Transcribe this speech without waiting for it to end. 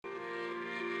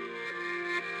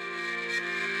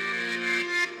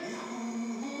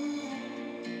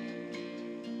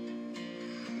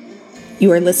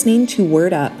You are listening to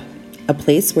Word Up, a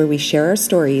place where we share our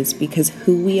stories because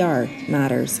who we are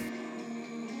matters.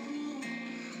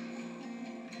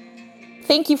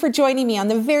 Thank you for joining me on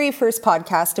the very first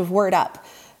podcast of Word Up.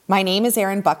 My name is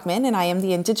Erin Buckman, and I am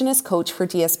the Indigenous coach for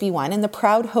DSB1 and the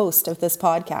proud host of this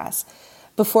podcast.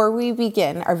 Before we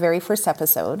begin our very first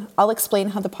episode, I'll explain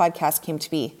how the podcast came to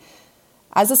be.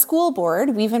 As a school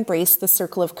board, we've embraced the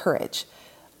Circle of Courage.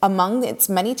 Among its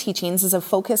many teachings is a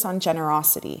focus on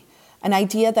generosity, an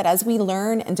idea that as we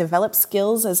learn and develop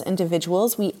skills as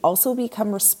individuals, we also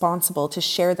become responsible to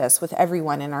share this with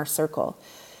everyone in our circle.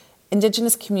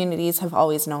 Indigenous communities have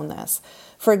always known this.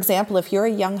 For example, if you're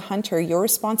a young hunter, your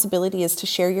responsibility is to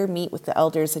share your meat with the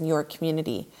elders in your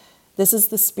community. This is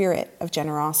the spirit of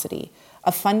generosity,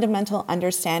 a fundamental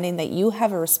understanding that you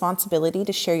have a responsibility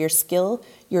to share your skill,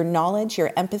 your knowledge,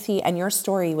 your empathy, and your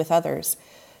story with others.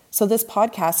 So this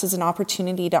podcast is an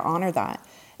opportunity to honor that,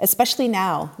 especially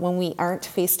now when we aren't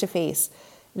face-to-face.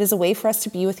 It is a way for us to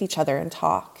be with each other and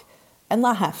talk and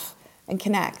laugh and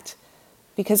connect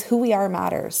because who we are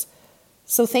matters.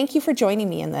 So thank you for joining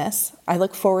me in this. I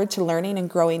look forward to learning and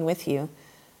growing with you.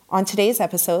 On today's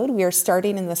episode, we are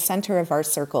starting in the center of our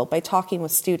circle by talking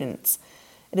with students.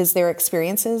 It is their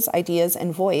experiences, ideas,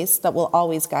 and voice that will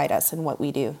always guide us in what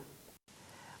we do.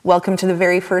 Welcome to the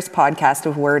very first podcast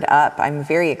of Word Up. I'm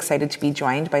very excited to be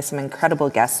joined by some incredible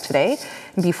guests today.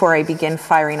 And before I begin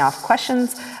firing off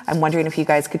questions, I'm wondering if you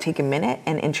guys could take a minute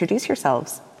and introduce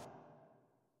yourselves.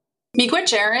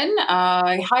 Miigwech Erin.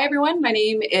 Hi, everyone. My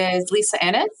name is Lisa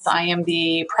Ennis. I am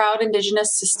the proud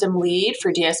Indigenous System Lead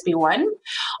for DSB1,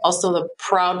 also the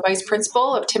proud Vice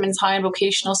Principal of Timmins High and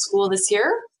Vocational School this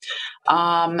year.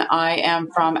 I am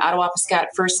from Attawapiskat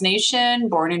First Nation,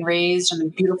 born and raised on the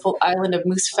beautiful island of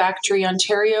Moose Factory,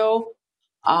 Ontario.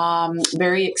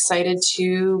 Very excited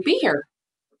to be here.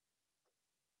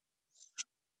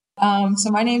 So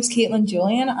my name's Caitlin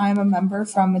Julian. I'm a member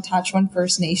from Matachewan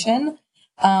First Nation,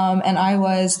 and I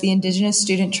was the Indigenous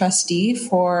Student Trustee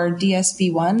for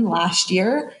DSB1 last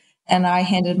year, and I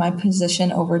handed my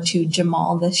position over to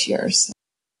Jamal this year. So.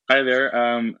 Hi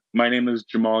there. My name is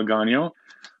Jamal Gagno.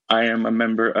 I am a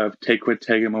member of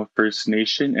Tequitagamo First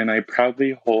Nation, and I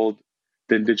proudly hold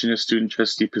the Indigenous Student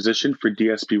Trustee position for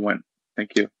DSB1.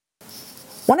 Thank you.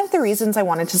 One of the reasons I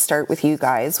wanted to start with you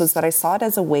guys was that I saw it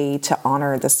as a way to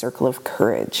honor the Circle of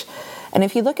Courage. And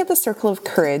if you look at the Circle of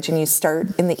Courage and you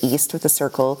start in the East with the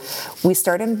circle, we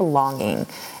start in belonging.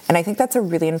 And I think that's a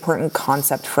really important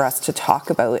concept for us to talk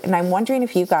about. And I'm wondering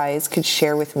if you guys could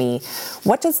share with me,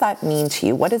 what does that mean to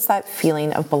you? What does that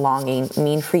feeling of belonging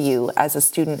mean for you as a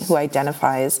student who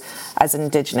identifies as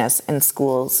Indigenous in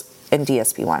schools in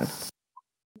DSB1?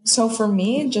 So for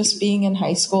me, just being in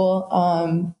high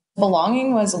school,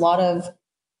 belonging was a lot of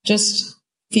just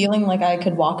feeling like I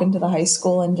could walk into the high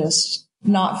school and just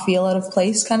not feel out of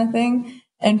place kind of thing.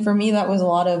 And for me, that was a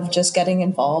lot of just getting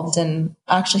involved and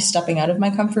actually stepping out of my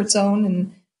comfort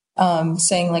zone and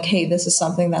saying like, hey, this is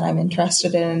something that I'm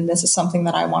interested in. This is something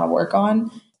that I want to work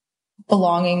on.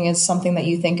 Belonging is something that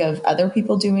you think of other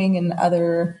people doing in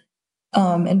other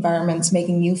environments,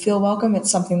 making you feel welcome.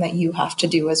 It's something that you have to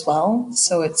do as well.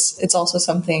 So it's also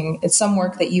it's some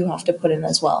work that you have to put in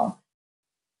as well.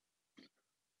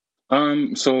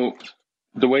 So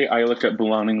the way I look at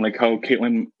belonging, like how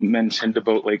Caitlin mentioned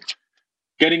about like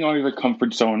getting out of your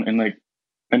comfort zone, and like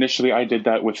initially I did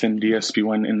that within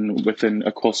DSB1 and within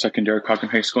a Cole Secondary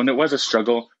Cochrane High School, and it was a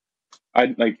struggle.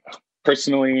 I like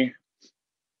personally,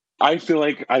 I feel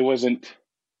like I wasn't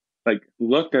like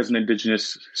looked as an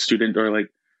Indigenous student or like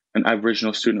an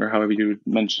Aboriginal student or however you would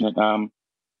mention it,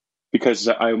 because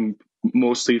I'm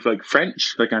mostly like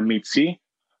French, like I'm Métis.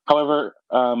 However,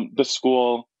 the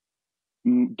school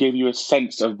gave you a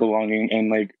sense of belonging and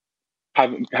like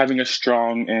having a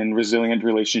strong and resilient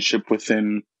relationship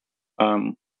within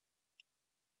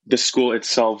the school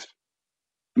itself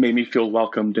made me feel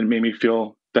welcomed and made me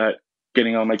feel that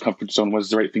getting out of my comfort zone was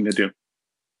the right thing to do.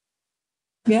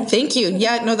 Yeah. Thank you.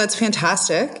 Yeah, no, that's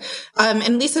fantastic.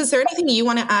 And Lisa, is there anything you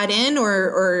want to add in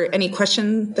or any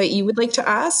question that you would like to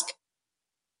ask?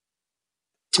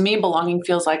 To me, belonging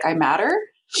feels like I matter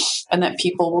and that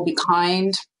people will be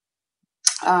kind,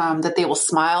 that they will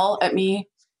smile at me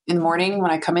in the morning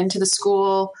when I come into the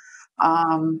school,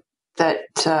 that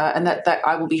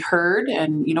I will be heard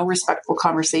and, respectful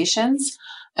conversations.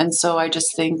 And so I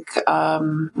just think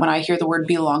when I hear the word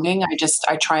belonging,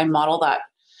 I try and model that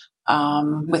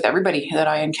with everybody that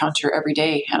I encounter every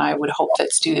day. And I would hope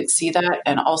that students see that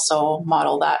and also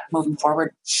model that moving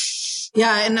forward.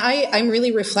 Yeah, and I'm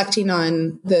really reflecting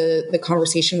on the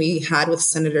conversation we had with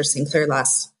Senator Sinclair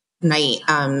last night,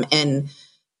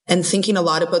 and thinking a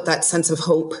lot about that sense of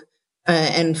hope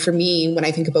And for me, when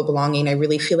I think about belonging, I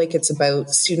really feel like it's about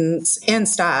students and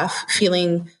staff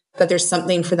feeling that there's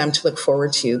something for them to look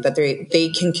forward to, that they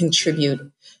can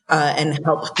contribute and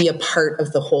help be a part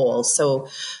of the whole. So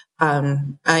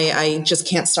I just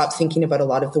can't stop thinking about a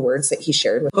lot of the words that he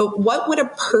shared. But what would a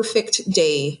perfect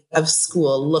day of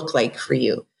school look like for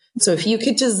you? So if you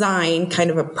could design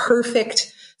kind of a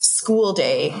perfect school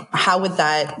day, how would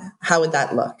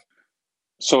that look?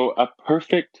 So a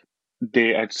perfect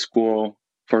day at school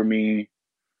for me.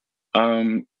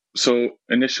 So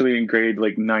initially in grade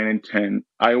like 9 and 10,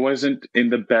 I wasn't in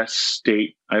the best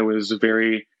state. I was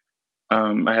very,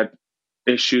 I had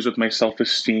issues with my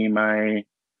self-esteem. I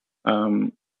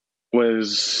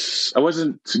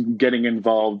wasn't getting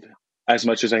involved as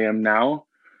much as I am now.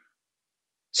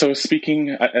 So speaking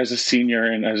as a senior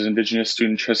and as an Indigenous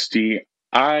Student Trustee,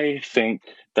 I think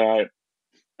that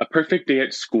a perfect day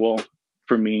at school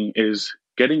for me is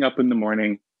getting up in the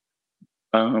morning,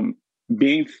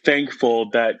 being thankful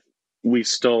that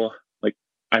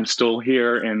I'm still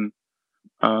here, and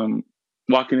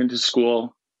walking into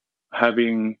school,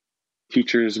 having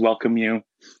teachers welcome you,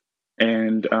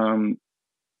 and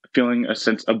feeling a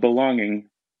sense of belonging.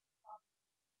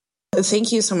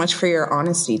 Thank you so much for your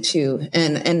honesty too.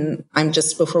 And I'm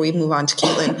just, before we move on to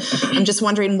Caitlin, I'm just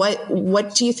wondering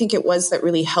what do you think it was that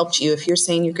really helped you? If you're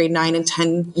saying your grade 9 and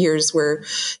 10 years were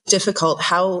difficult,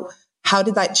 how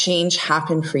did that change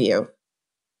happen for you?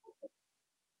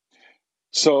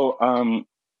 So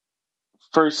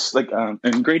first,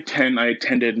 in grade 10, I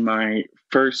attended my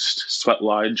first sweat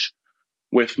lodge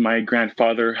with my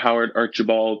grandfather, Howard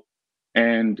Archibald,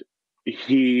 and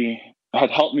he had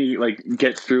helped me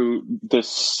get through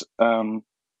this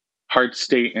hard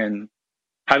state, and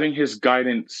having his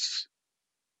guidance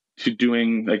to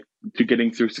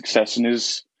getting through success. And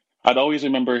I'd always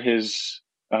remember his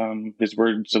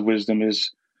words of wisdom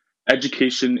is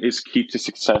education is key to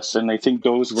success. And I think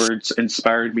those words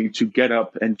inspired me to get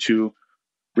up and to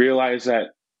realize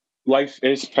that life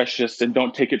is precious and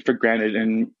don't take it for granted,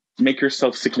 and make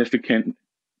yourself significant.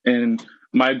 And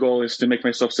my goal is to make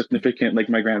myself significant like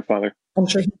my grandfather. I'm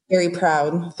sure he's very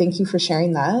proud. Thank you for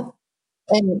sharing that.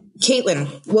 And Caitlin,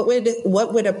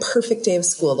 what would a perfect day of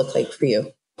school look like for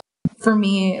you? For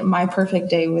me, my perfect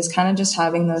day was kind of just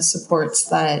having those supports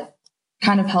that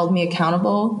kind of held me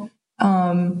accountable,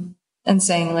 and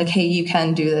saying hey, you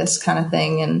can do this kind of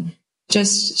thing. And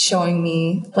just showing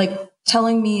me,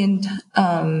 telling me and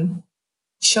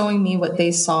showing me what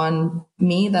they saw in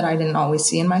me that I didn't always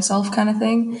see in myself kind of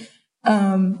thing.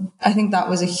 I think that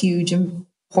was a huge,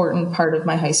 important part of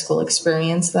my high school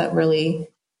experience that really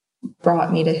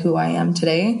brought me to who I am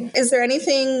today. Is there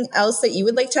anything else that you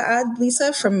would like to add,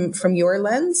 Lisa, from your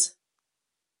lens?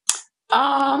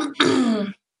 Well,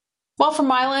 from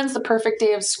my lens, the perfect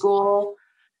day of school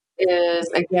is,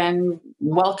 again,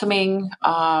 welcoming,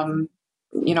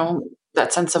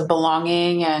 that sense of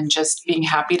belonging and just being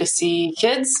happy to see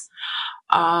kids.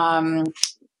 Again,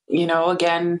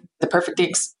 the perfect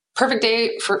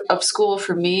day of school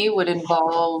for me would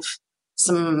involve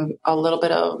a little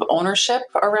bit of ownership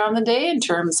around the day in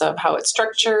terms of how it's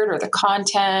structured or the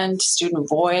content, student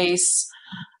voice.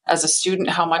 As a student,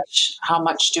 how much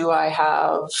do I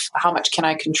have? How much can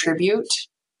I contribute?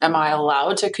 Am I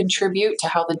allowed to contribute to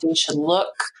how the day should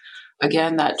look?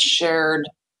 Again, that shared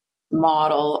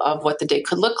model of what the day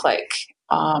could look like.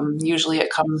 Usually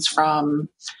it comes from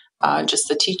just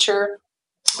the teacher.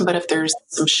 But if there's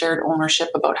some shared ownership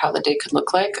about how the day could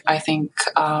look like, I think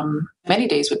many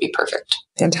days would be perfect.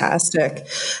 Fantastic.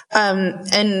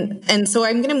 And so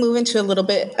I'm going to move into a little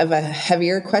bit of a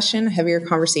heavier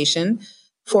conversation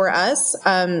for us.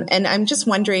 And I'm just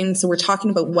wondering, so we're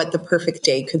talking about what the perfect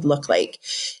day could look like.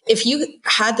 If you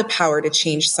had the power to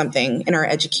change something in our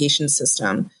education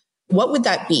system, what would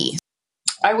that be?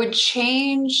 I would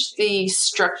change the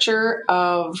structure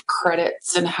of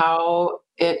credits and how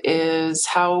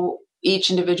each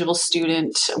individual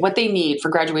student, what they need for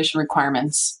graduation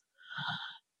requirements.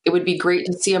 It would be great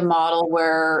to see a model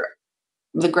where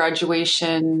the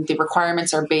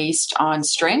requirements are based on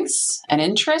strengths and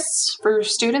interests for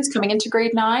students coming into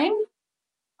grade 9,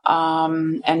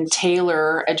 and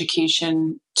tailor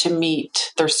education to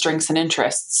meet their strengths and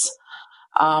interests.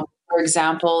 For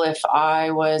example, if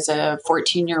I was a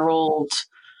 14-year-old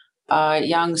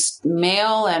young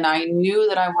male and I knew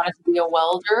that I wanted to be a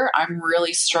welder, I'm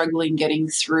really struggling getting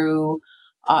through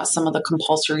some of the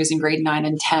compulsories in grade 9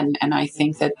 and 10. And I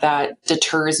think that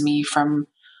deters me from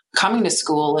coming to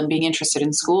school and being interested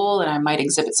in school, and I might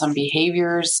exhibit some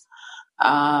behaviors.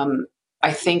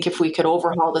 I think if we could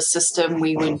overhaul the system,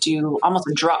 we would do almost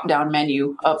a drop-down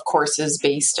menu of courses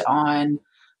based on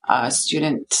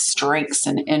student strengths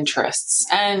and interests,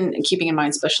 and keeping in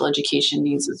mind special education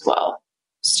needs as well.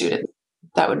 Student,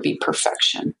 that would be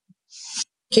perfection.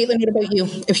 Caitlin, what about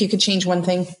you? If you could change one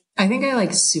thing. I think I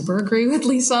super agree with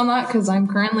Lisa on that, because I'm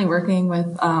currently working with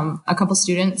a couple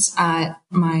students at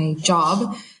my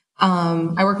job.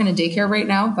 I work in a daycare right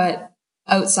now, but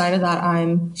outside of that,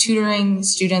 I'm tutoring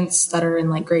students that are in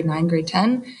grade 9, grade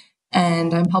 10,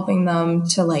 and I'm helping them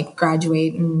to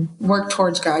graduate and work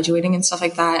towards graduating and stuff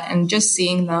like that. And just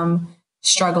seeing them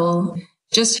struggle,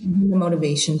 just having the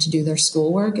motivation to do their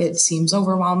schoolwork, it seems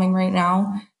overwhelming right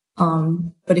now.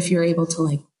 But if you're able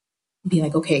to be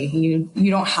okay, you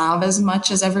don't have as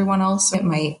much as everyone else, it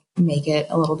might make it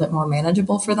a little bit more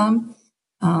manageable for them.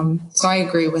 So I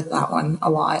agree with that one a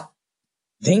lot.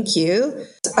 Thank you.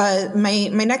 My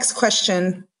next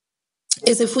question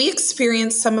is, if we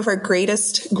experience some of our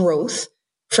greatest growth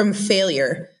from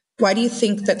failure, why do you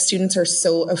think that students are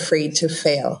so afraid to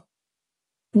fail?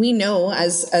 We know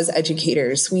as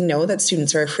educators, we know that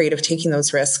students are afraid of taking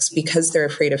those risks because they're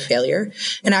afraid of failure.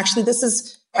 And actually,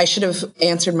 I should have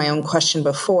answered my own question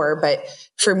before, but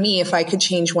for me, if I could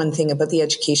change one thing about the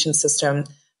education system,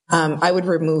 I would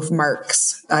remove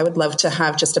marks. I would love to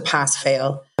have just a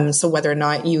pass-fail. So whether or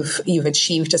not you've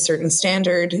achieved a certain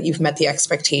standard, you've met the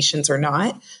expectations or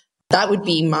not, that would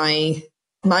be my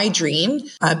dream,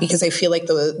 because I feel like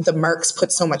the marks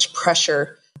put so much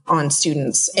pressure on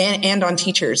students and on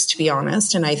teachers, to be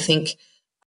honest. And I think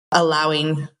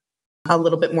allowing a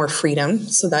little bit more freedom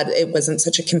so that it wasn't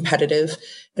such a competitive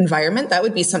environment, that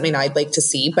would be something I'd like to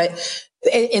see. But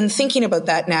in thinking about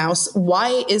that now,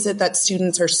 why is it that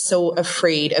students are so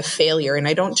afraid of failure? And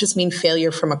I don't just mean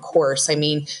failure from a course. I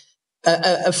mean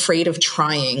afraid of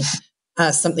trying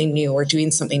something new or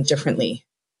doing something differently.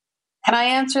 Can I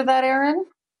answer that, Erin?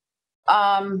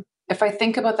 If I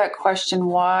think about that question,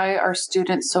 why are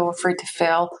students so afraid to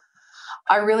fail?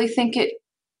 I really think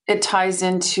it ties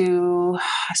into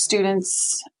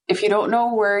students. If you don't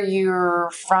know where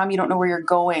you're from, you don't know where you're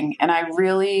going. And I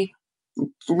really,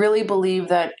 really believe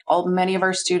that many of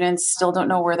our students still don't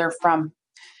know where they're from.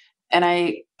 And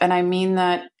I mean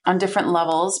that on different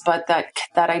levels, but that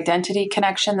identity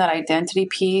connection, that identity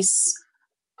piece,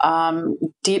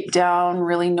 deep down,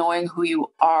 really knowing who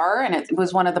you are. And it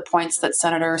was one of the points that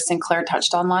Senator Sinclair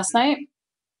touched on last night,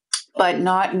 but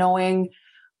not knowing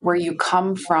where you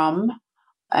come from,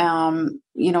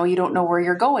 you don't know where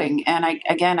you're going. And I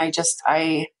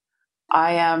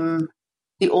am,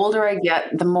 the older I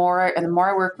get, the more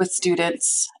I work with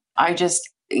students, I just,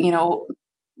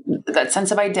 that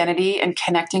sense of identity and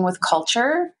connecting with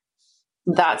culture,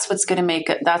 that's what's going to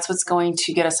make it. That's what's going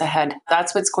to get us ahead.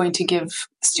 That's what's going to give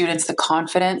students the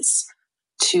confidence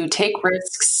to take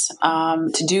risks,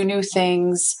 to do new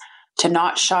things, to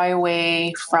not shy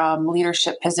away from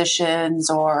leadership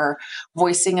positions or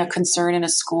voicing a concern in a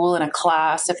school, in a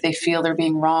class, if they feel they're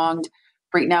being wronged.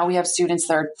 Right now, we have students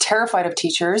that are terrified of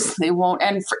teachers. They won't,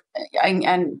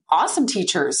 and awesome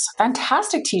teachers,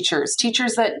 fantastic teachers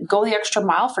that go the extra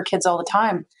mile for kids all the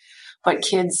time. But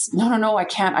kids, no, I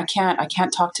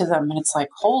can't talk to them. And it's like,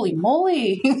 holy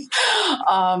moly,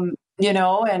 and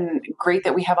great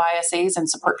that we have ISAs and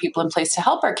support people in place to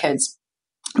help our kids.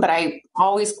 But I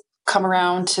always come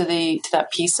around to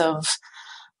that piece of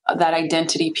that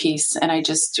identity piece. And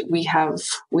we have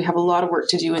a lot of work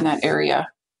to do in that area.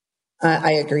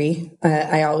 I agree.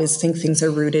 I always think things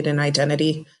are rooted in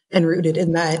identity and rooted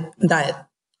in that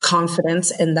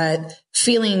confidence and that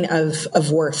feeling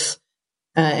of worth.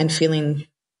 And feeling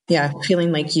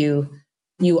like you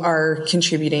are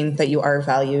contributing, that you are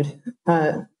valued.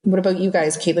 What about you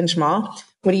guys, Caitlin, Jamal?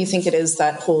 What do you think it is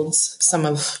that holds some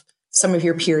of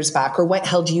your peers back, or what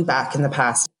held you back in the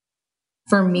past?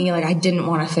 For me, I didn't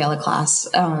want to fail a class.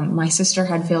 My sister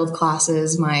had failed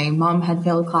classes, my mom had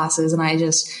failed classes, and I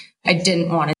didn't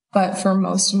want it. But for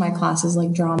most of my classes,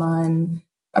 like drama and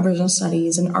Aboriginal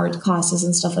studies and art classes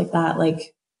and stuff like that,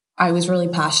 I was really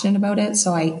passionate about it,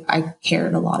 so I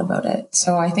cared a lot about it.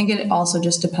 So I think it also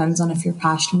just depends on if you're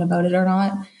passionate about it or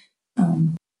not.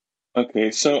 Okay,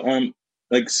 so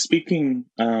speaking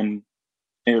in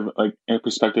a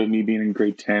perspective of me being in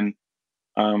grade 10,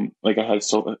 I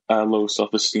had low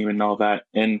self-esteem and all that,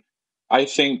 and I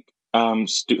think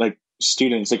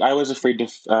students, I was afraid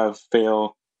to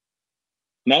fail,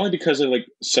 not only because of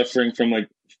suffering from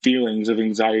feelings of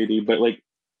anxiety, but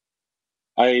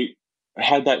I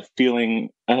had that feeling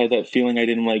I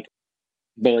didn't like,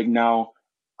 but now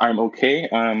I'm okay.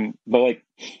 But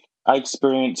I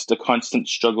experienced the constant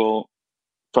struggle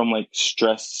from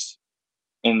stress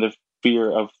and the fear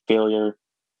of failure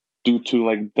due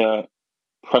to the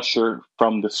pressure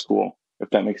from the school, if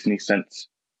that makes any sense.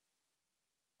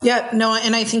 Yeah, no,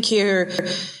 and I think you're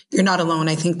not alone.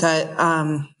 I think that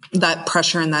that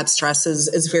pressure and that stress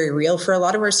is very real for a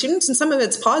lot of our students, and some of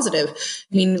it's positive.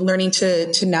 I mean, learning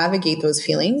to navigate those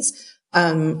feelings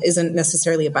isn't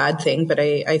necessarily a bad thing, but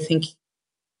I think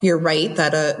you're right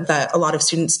that a lot of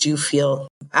students do feel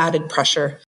added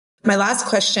pressure. My last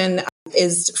question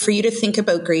is for you to think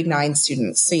about grade 9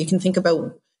 students. So you can think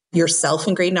about yourself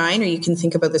in grade 9, or you can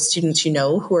think about the students you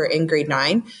know who are in grade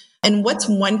 9. And what's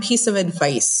one piece of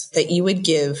advice that you would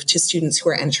give to students who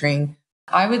are entering?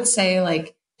 I would say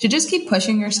like to just keep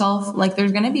pushing yourself. Like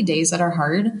there's going to be days that are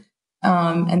hard.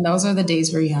 And those are the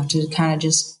days where you have to kind of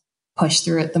just push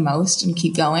through it the most and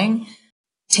keep going.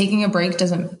 Taking a break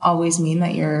doesn't always mean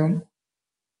that you're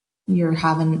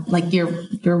having like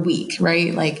you're weak,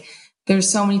 right? Like there's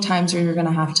so many times where you're going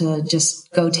to have to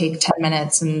just go take 10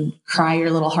 minutes and cry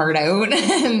your little heart out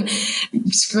and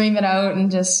scream it out and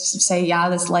just say, yeah,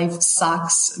 this life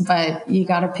sucks, but you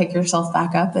got to pick yourself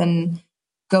back up and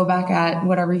go back at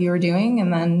whatever you were doing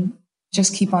and then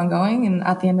just keep on going. And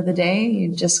at the end of the day,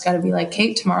 you just got to be like,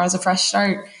 Kate, tomorrow's a fresh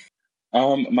start.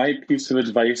 My piece of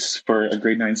advice for a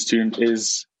grade 9 student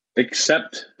is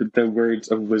accept the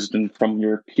words of wisdom from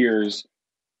your peers,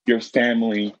 your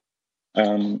family,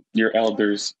 your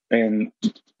elders. And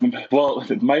well,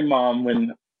 my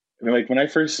mom, my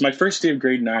first day of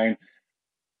grade 9,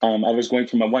 I was going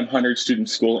from a 100 student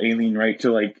school, Aileen, right,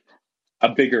 to like a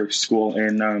bigger school.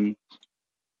 And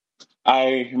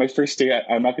my first day,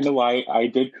 I'm not going to lie, I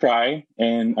did cry.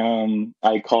 And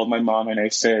I called my mom and I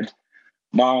said,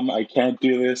 Mom, I can't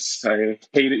do this. I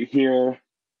hate it here.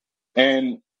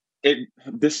 And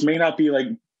this may not be like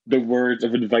the words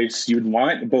of advice you'd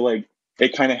want, but like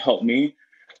it kind of helped me.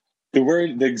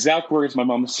 The exact words my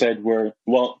mom said were,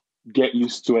 well, get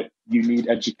used to it. You need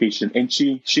education. And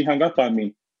she hung up on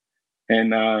me.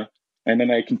 And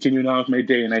then I continued on with my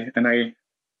day, and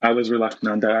I was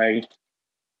reluctant on that.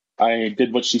 I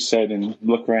did what she said, and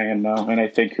look where I am now, and I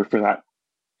thank her for that.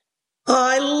 Oh,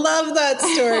 I love that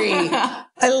story.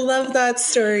 I love that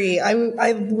story.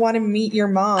 I want to meet your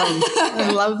mom.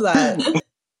 I love that.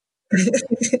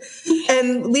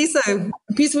 And Lisa,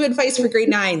 piece of advice for grade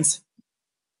 9s.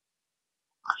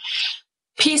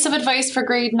 Piece of advice for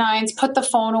grade 9s, put the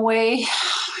phone away.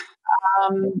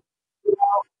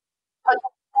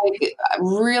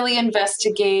 Really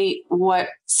investigate what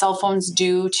cell phones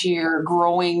do to your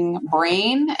growing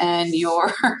brain and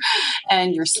your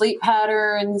sleep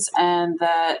patterns, and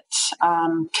that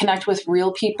connect with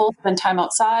real people, spend time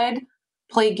outside,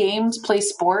 play games, play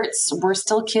sports. We're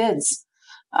still kids.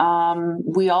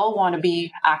 We all want to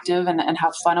be active and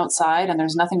have fun outside, and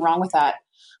there's nothing wrong with that.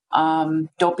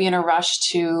 Don't be in a rush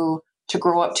to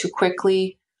grow up too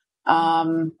quickly.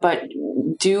 But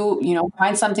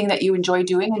find something that you enjoy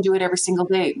doing and do it every single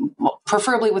day,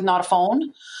 preferably with not a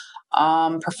phone,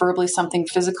 preferably something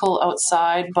physical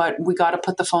outside, but we got to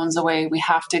put the phones away. We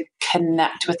have to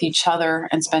connect with each other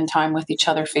and spend time with each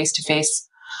other face to face.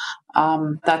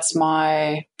 That's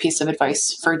my piece of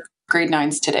advice for grade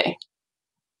 9s today.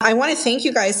 I want to thank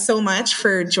you guys so much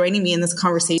for joining me in this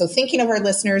conversation. So thinking of our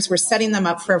listeners, we're setting them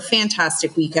up for a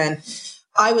fantastic weekend.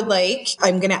 I'm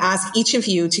going to ask each of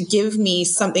you to give me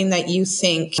something that you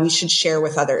think we should share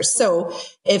with others. So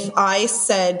if I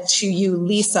said to you,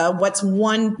 Lisa, what's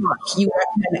one book you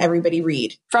recommend everybody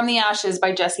read? From the Ashes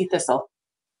by Jessie Thistle.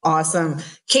 Awesome.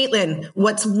 Caitlin,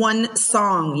 what's one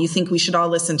song you think we should all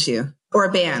listen to, or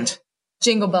a band?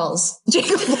 Jingle Bells.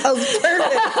 Jingle Bells,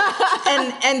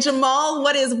 perfect. And Jamal,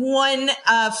 what is one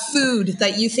food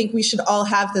that you think we should all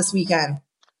have this weekend?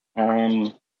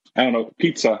 I don't know,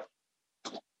 pizza.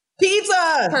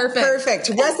 Pizza! Perfect.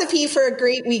 Recipe for a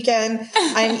great weekend.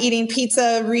 I'm eating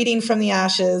pizza, reading From the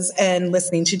Ashes, and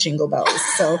listening to Jingle Bells.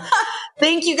 So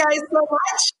thank you guys so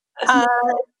much.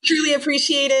 Truly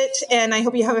appreciate it. And I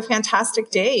hope you have a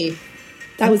fantastic day.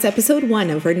 That was episode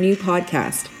 1 of our new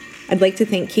podcast. I'd like to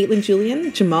thank Caitlin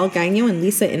Julian, Jamal Gagno, and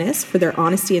Lisa Innes for their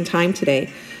honesty and time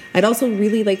today. I'd also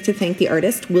really like to thank the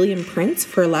artist William Prince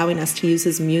for allowing us to use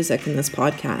his music in this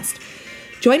podcast.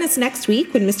 Join us next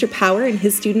week when Mr. Power and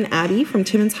his student Abby from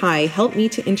Timmins High help me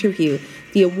to interview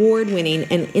the award-winning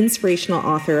and inspirational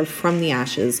author of From the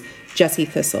Ashes, Jessie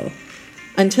Thistle.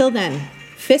 Until then,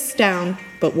 fists down,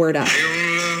 but word up.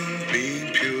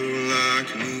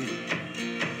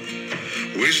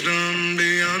 Wisdom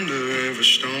be under every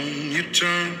stone you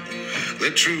turn.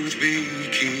 Let truth be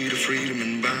key to freedom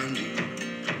and bind you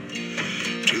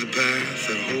to the path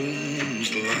that holds